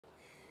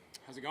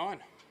How's it going?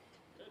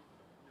 Good.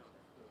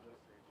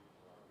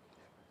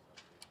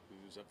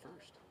 Who's up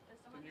first?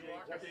 Can you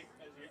walk us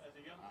as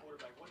a young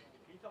quarterback? Can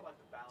you talk about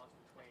the balance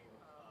between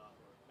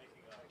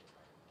making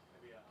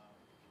maybe a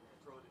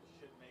throw that you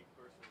shouldn't make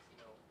versus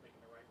making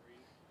the right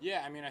read?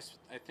 Yeah, I mean,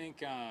 I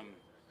think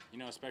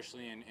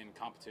especially in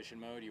competition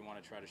mode, you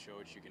want to try to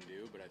show what you can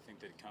do, but I think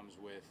that it comes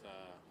with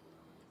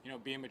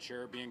being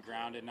mature, being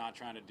grounded, not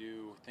trying to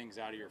do things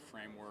out of your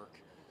framework.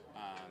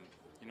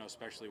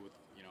 Especially with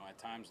at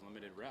times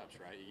limited reps,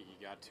 right? You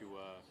got to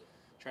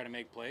try to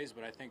make plays,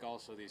 but I think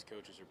also these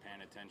coaches are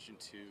paying attention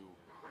to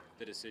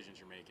the decisions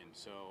you're making.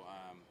 So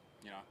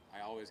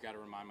I always got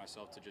to remind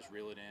myself to just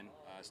reel it in,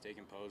 stay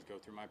composed, go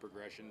through my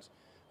progressions,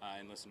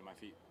 and listen to my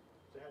feet.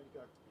 So how you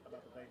got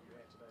about the day you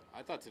had today?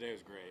 I thought today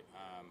was great.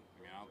 I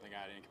don't think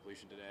I had any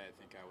completion today. I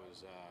think I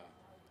was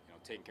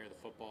taking care of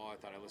the football. I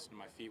thought I listened to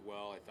my feet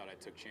well. I thought I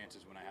took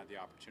chances when I had the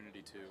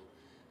opportunity to,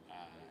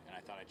 and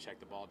I thought I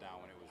checked the ball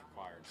down when it was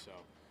required. So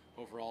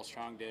overall,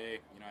 strong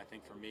day. I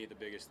think for me the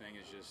biggest thing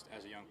is just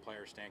as a young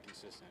player staying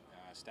consistent,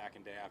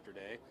 stacking day after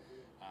day,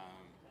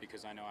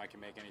 because I know I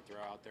can make any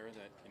throw out there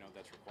that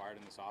that's required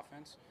in this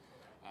offense.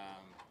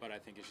 But I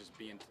think it's just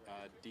being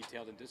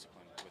detailed and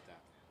disciplined with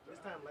that. This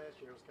time last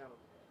year, it was kind of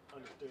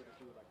understood that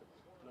you were like the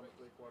number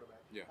 3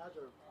 quarterback. Yeah. How's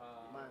your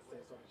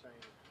mindset sort of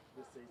changed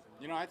this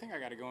season? I think I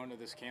got to go into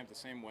this camp the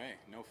same way.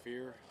 No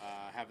fear.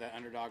 Have that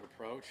underdog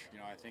approach.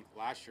 I think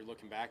last year,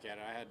 looking back at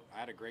it, I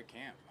had a great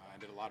camp. I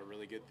did a lot of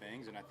really good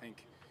things, and I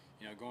think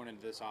going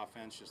into this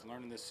offense, just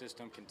learning this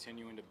system,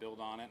 continuing to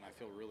build on it, and I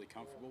feel really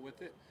comfortable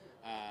with it.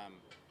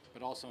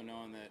 But also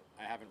knowing that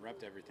I haven't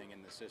repped everything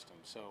in the system.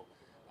 So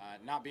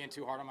not being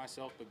too hard on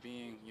myself, but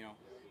being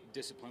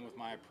disciplined with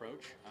my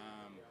approach.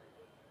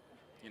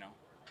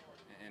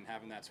 And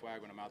having that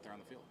swag when I'm out there on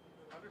the field.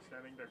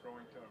 Understanding they're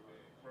going to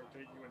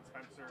rotate you and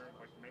Spencer,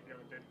 like maybe on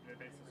a day-to-day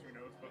basis, who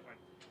knows, but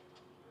like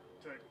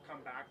to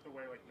come back the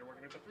way like you're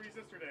working at the 3s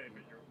yesterday,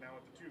 but you're now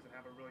at the 2s and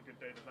have a really good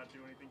day. Does that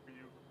do anything for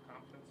you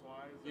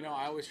confidence-wise?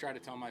 I always try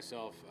to tell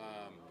myself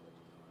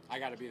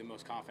I got to be the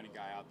most confident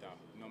guy out there,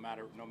 no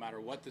matter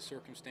what the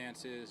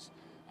circumstance is.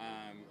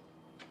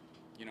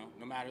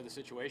 No matter the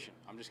situation,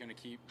 I'm just going to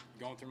keep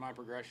going through my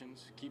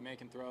progressions, keep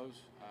making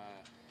throws,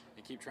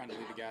 and keep trying to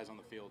lead the guys on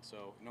the field.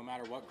 So no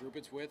matter what group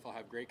it's with, I'll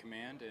have great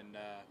command, and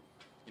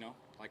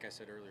like I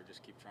said earlier,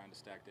 just keep trying to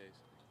stack days.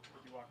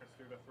 Could you walk us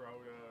through the throw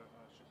to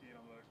Shaheed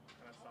on the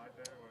kind of side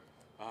there?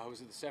 Or?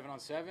 Was it the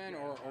 7-on-7,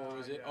 or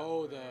was it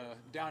the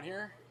down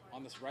here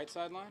on this right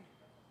sideline?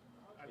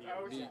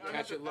 The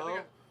catch it low.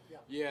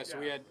 Yeah, so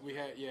we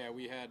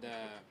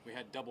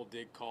had double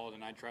dig called,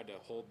 and I tried to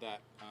hold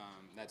that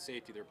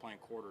safety. They're playing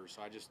quarters,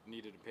 so I just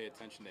needed to pay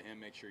attention to him,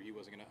 make sure he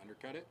wasn't going to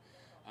undercut it.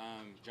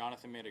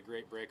 Jonathan made a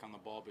great break on the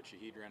ball, but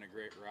Shaheed ran a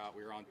great route.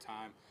 We were on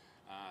time,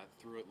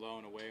 threw it low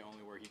and away,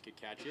 only where he could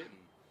catch it.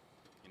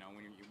 And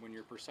when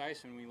you're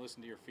precise and when you listen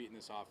to your feet in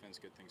this offense,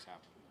 good things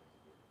happen.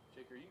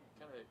 Jake, are you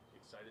kind of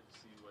excited to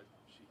see what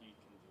Shaheed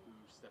can do,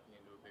 stepping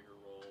into a bigger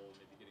role,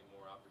 maybe getting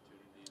more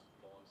opportunities?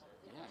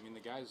 Yeah,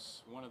 the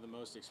guy's one of the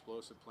most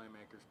explosive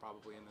playmakers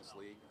probably in this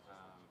league.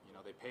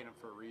 They paid him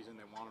for a reason.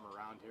 They want him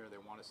around here.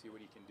 They want to see what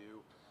he can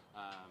do,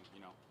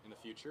 in the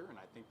future. And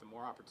I think the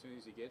more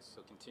opportunities he gets,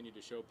 he'll continue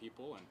to show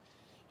people. And,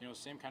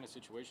 same kind of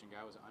situation.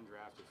 Guy was an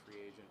undrafted free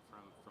agent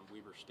from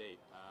Weber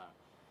State.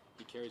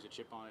 He carries a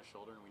chip on his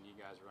shoulder, and we need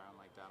guys around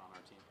like that on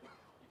our team.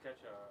 You catch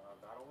a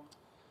battle one?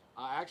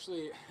 I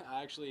actually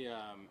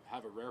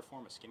have a rare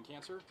form of skin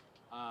cancer.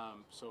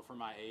 So for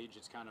my age,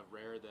 it's kind of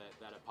rare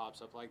that it pops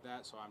up like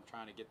that. So I'm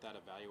trying to get that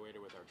evaluated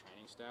with our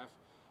training staff.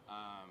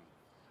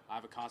 I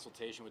have a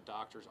consultation with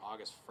doctors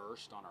August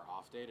 1st on our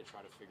off day to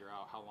try to figure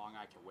out how long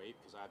I can wait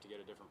because I have to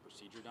get a different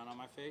procedure done on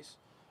my face.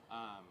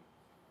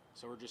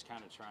 So we're just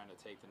kind of trying to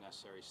take the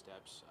necessary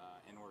steps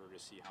in order to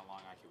see how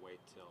long I can wait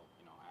till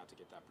I have to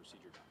get that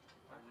procedure done.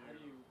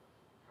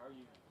 How are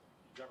you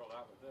juggle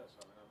that with this?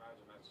 I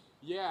imagine that's...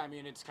 Yeah,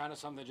 it's kind of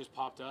something that just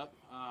popped up,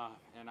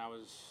 and I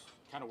was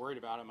kind of worried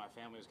about it. My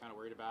family was kind of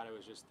worried about it. It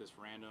was just this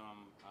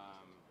random,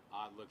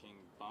 odd-looking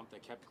bump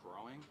that kept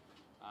growing,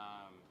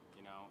 and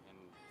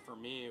for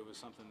me, it was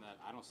something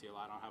that I don't see a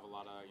lot. I don't have a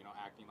lot of,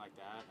 acting like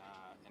that,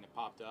 and it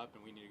popped up,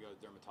 and we need to go to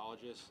the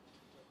dermatologist.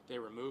 They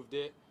removed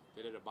it.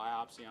 They did a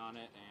biopsy on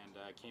it, and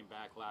came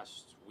back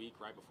last week,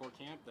 right before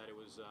camp, that it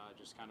was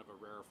just kind of a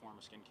rare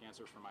form of skin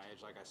cancer for my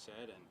age, like I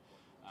said, and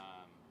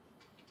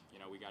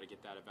we got to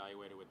get that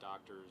evaluated with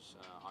doctors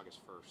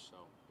August 1st.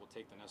 So we'll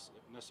take the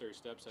necessary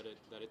steps that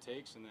it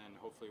takes, and then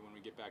hopefully when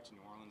we get back to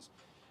New Orleans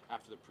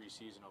after the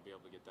preseason, I'll be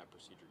able to get that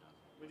procedure done.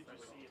 When did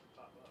you see it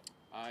pop up?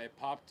 It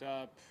popped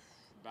up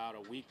about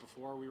a week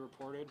before we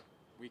reported,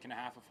 week and a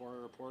half before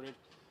we reported.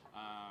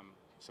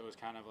 So it was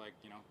kind of like,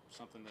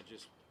 something that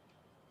just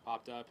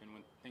popped up, and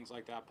when things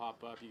like that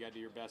pop up, you got to do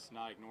your best to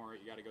not ignore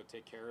it. You got to go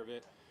take care of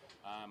it.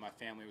 My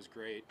family was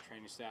great.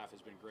 Training staff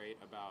has been great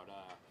about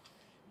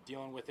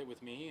dealing with it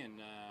with me, and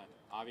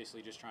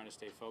obviously just trying to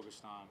stay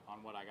focused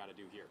on what I got to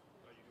do here.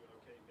 Are you doing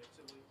okay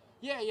mentally?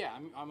 Yeah,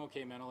 I'm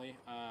okay mentally.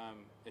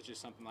 It's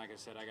just something, like I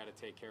said, I got to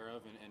take care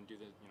of and do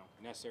the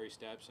necessary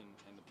steps. And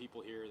the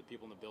people here, the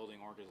people in the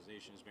building,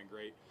 organization has been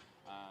great.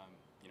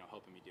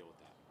 Helping me deal with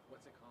that.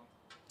 What's it called?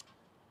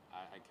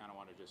 I kind of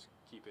want to just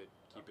keep it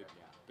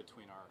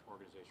between our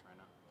organization right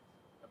now.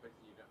 I bet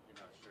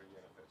you're not sure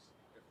yet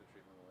if the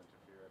treatment will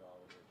interfere at all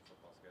with your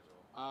football schedule.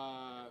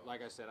 Like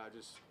I said,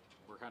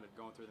 we're kind of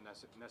going through the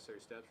necessary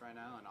steps right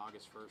now. And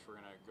August 1st, we're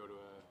gonna go to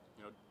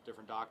a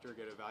different doctor,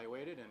 get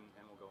evaluated,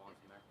 and we'll go on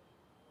from there.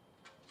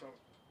 So,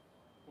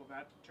 will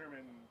that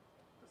determine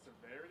the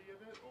severity of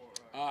it, or?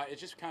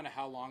 It's just kind of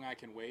how long I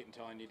can wait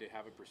until I need to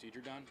have a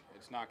procedure done.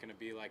 It's not going to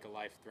be like a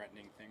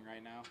life-threatening thing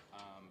right now.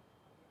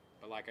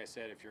 But like I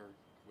said, if you're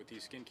with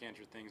these skin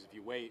cancer things, if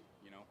you wait,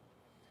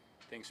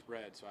 things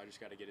spread. So I just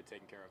got to get it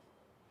taken care of.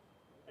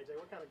 Hey Jay,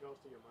 what kind of goes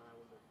through your mind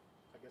when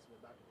when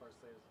the doctor first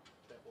says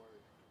that word?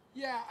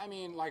 Yeah, I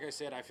mean, like I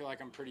said, I feel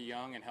like I'm pretty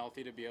young and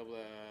healthy to be able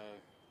to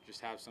just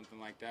have something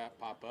like that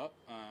pop up.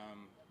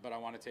 But I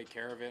want to take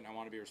care of it, and I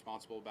want to be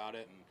responsible about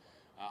it, and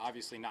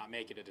obviously not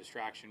make it a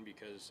distraction,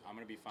 because I'm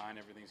going to be fine.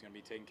 Everything's going to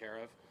be taken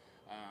care of.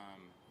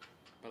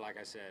 But like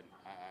I said,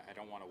 I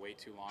don't want to wait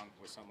too long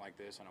with something like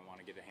this, and I want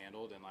to get it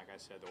handled. And like I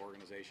said, the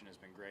organization has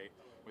been great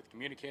with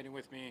communicating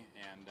with me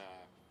and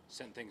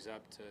setting things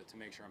up to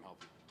make sure I'm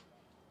healthy.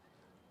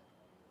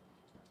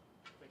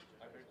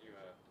 I heard you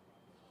had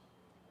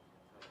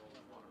a hole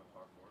in one on a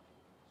par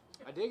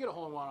 4. I did get a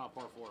hole in one on a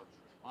par 4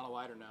 on a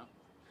lighter note.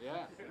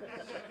 Yeah.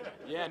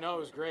 Yeah, no, it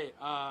was great.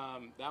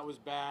 That was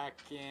back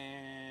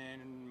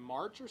in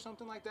March or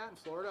something like that in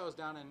Florida. I was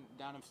down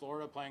in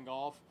Florida playing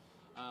golf.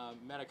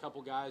 Met a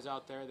couple guys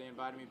out there. They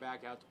invited me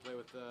back out to play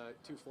with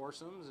 2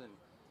 foursomes, and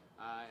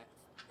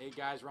 8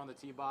 guys were on the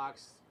tee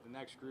box. The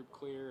next group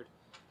cleared.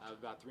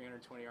 About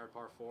 320-yard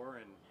par 4,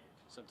 and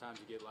sometimes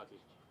you get lucky.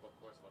 What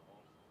course, what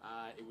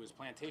hole? It was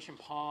Plantation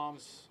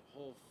Palms,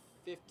 hole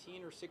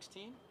 15 or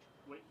 16.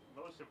 Wait,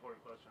 most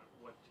important question: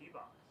 what tee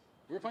box?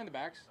 We were playing the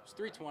backs. It was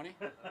 320.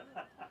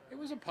 It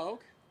was a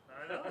poke.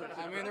 I know.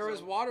 I mean, there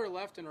was water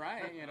left and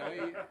right. It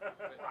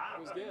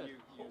was good.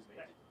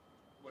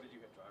 What did you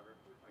hit, driver?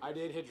 I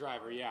did hit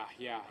driver. Yeah.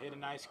 Hit a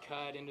nice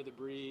cut into the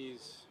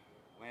breeze.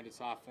 Landed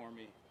soft for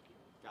me.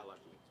 Got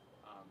lucky.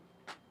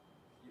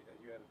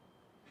 You had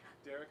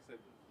Derek said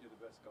you're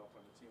the best golfer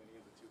on the team, and he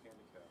has a 2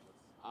 handicap.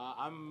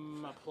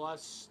 I'm a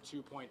plus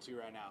 2.2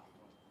 right now.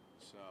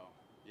 So,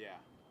 yeah.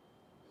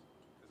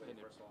 Is that your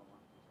first hole in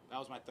one? That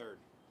was my third.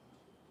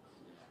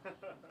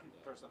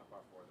 First on a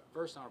par 4, though.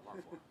 First on a par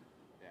 4.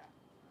 Yeah.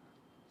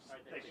 All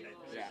right, thank you.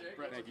 Yeah.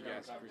 Thank you,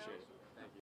 guys. Appreciate it.